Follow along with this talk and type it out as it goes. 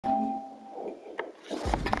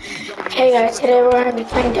Hey guys, today we're going to be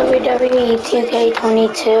playing WWE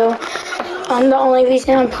 2K22. The only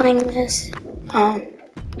reason I'm playing this,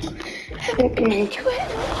 haven't been into it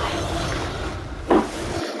in a while.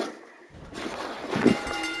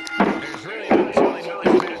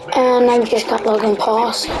 And I just got Logan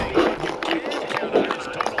Paul.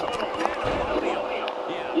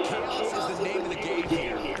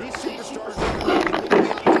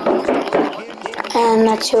 And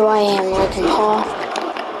that's who I am, Logan Paul.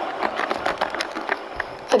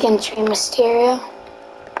 Against Rey Mysterio.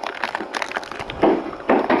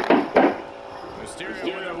 Mysterio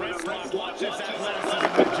with a wrist lock. Watch this athleticism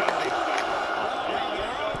and agility.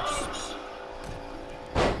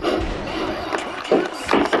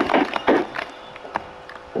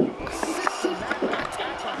 Systematic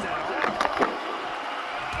attack on that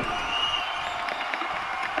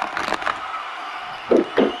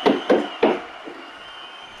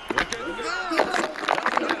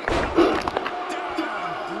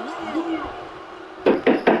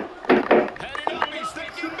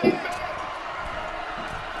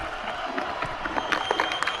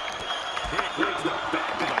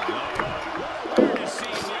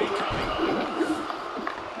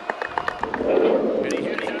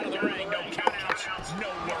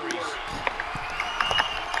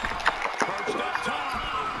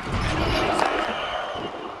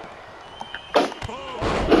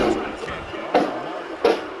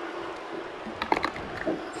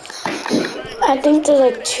I think there's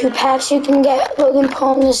like 2 packs you can get Logan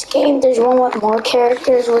Paul in this game. There's one with more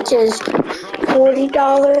characters, which is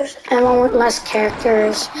 $40, and one with less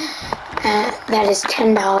characters, that is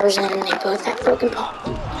 $10, and they both have Logan Paul.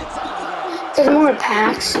 There's more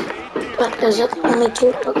packs, but there's only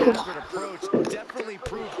 2 Logan Paul. definitely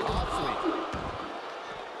proved costly.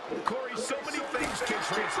 Corey, so many things can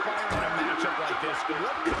transpire in a matchup like this.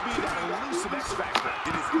 What could be that elusive X factor?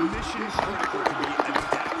 It is mission critical to be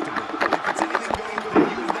adaptable. If it's anything going, then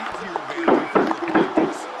use that to your advantage before the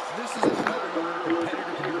practice. This is a battle where a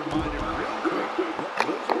competitor can be reminded real quick what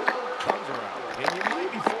goes around comes around. And you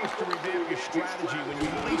might be forced to revamp your strategy when you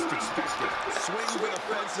least expect it. Swing for the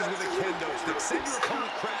fences with a kendo stick. Send your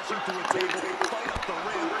opponent crashing through a table. Fight up the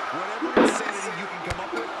rim. Whatever insanity you can come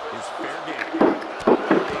up with is fair game.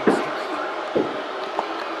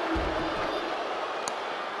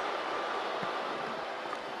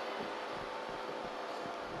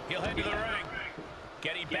 He'll head to the ring.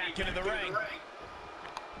 Getting back into the ring.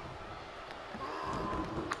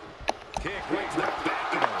 Kick right to the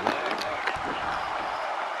back of the leg.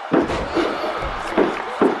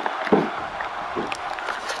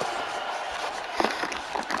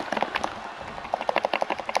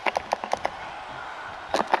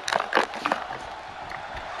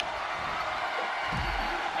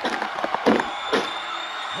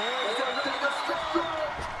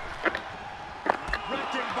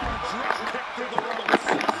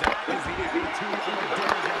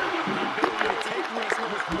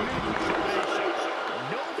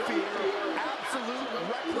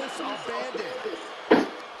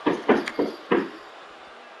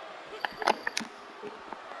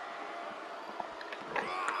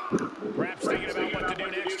 Perhaps thinking about what to do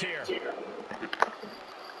next here.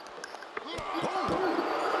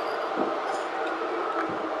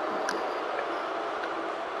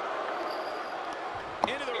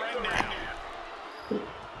 Into the ring now.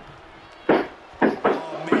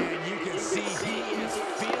 Oh, man, you can see he is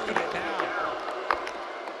feeling it now.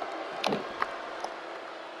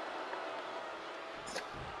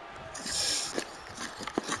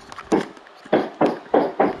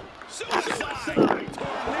 Suicide!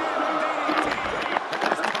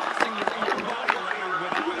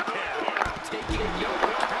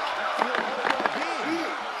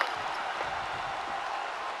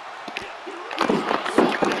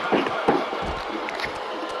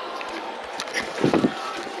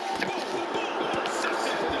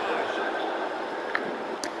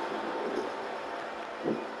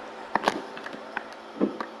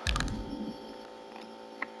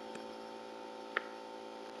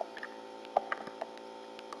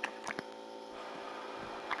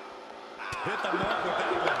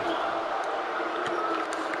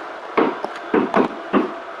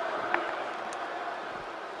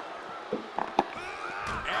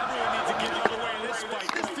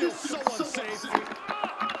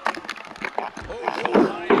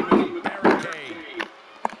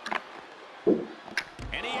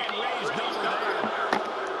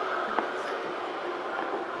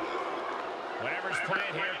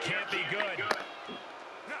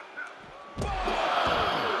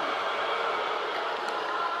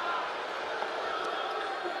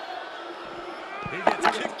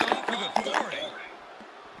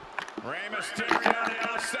 Mysterio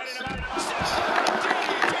now setting him up.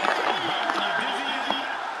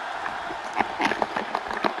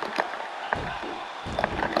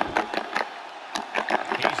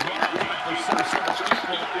 He's looking for some sort of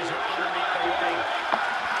equalizer underneath the ring.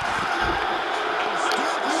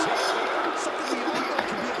 Something we all know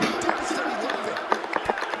can be a devastating weapon.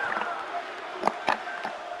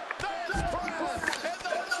 There's press and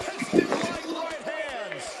the piston-like right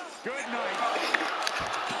hands. Good night.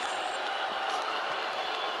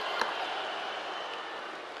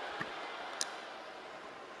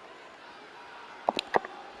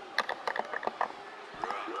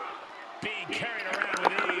 Being carried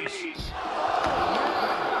around with ease.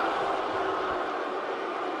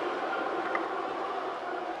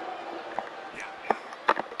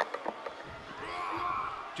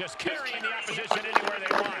 Just carrying the opposition anywhere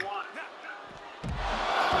they want.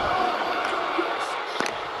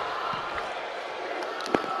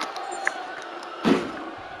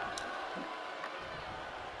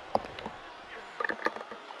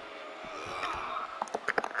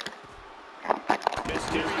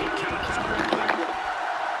 Mysterio counters quickly.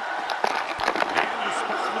 And the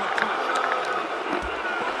spot will come.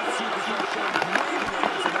 Both superstars showing great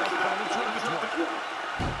awareness of their opponent's repertoire.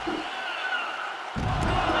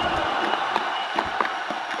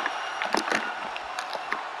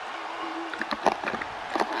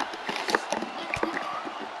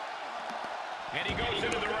 And he goes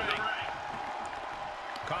into the ring.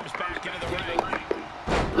 Comes back into the ring.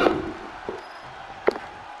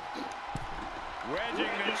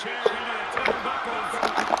 Wedging the chair into the turnbuckles.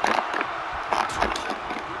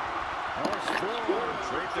 Horse forward,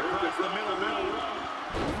 draped across the middle row.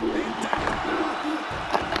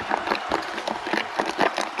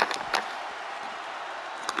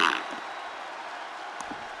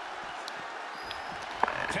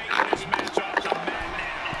 Taking this match off the mat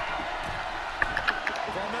now.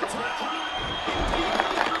 From the top.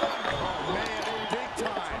 Oh, man, big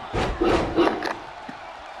time.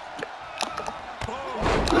 Boom.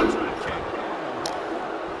 Drop kick.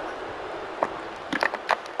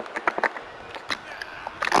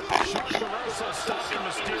 Sharp reversal stopping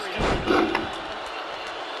Mysterio.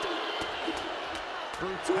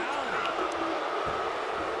 Brutality.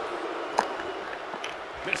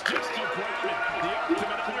 Mysterio grabbing. The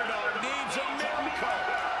ultimate underdog needs a miracle.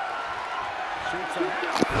 Shoots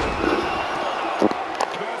ahead.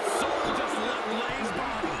 The soul just left Lay's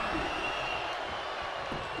body.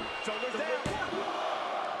 Shoulders down.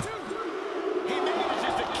 1, 2. He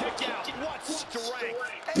manages to kick out. What strength.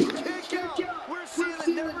 A kick out. We're seeing the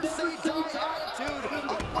never say die attitude of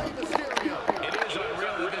Rey Mysterio. It is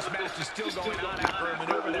unreal that this match is still going on after a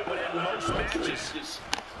maneuver that would end most matches.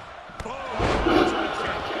 Boom.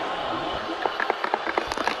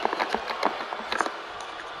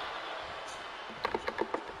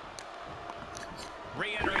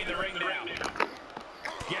 Re-entering the ring now.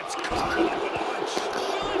 Gets caught with a punch.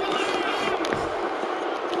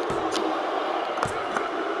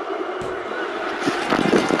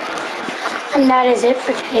 And that is it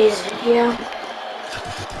for today's video.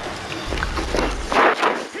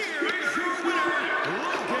 Here is your winner,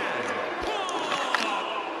 Logan Paul.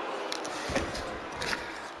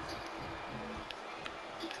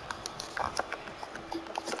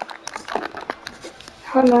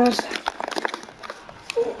 Hold on a second.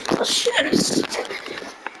 Oh shit.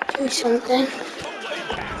 Do something.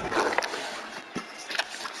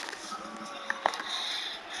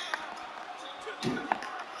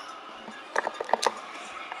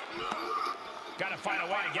 Gotta find a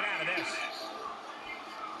way to get out of this.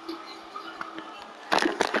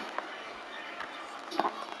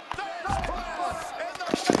 There's press and the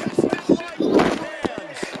piston-like right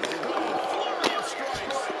hands. Oh, flurry of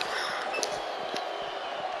strikes.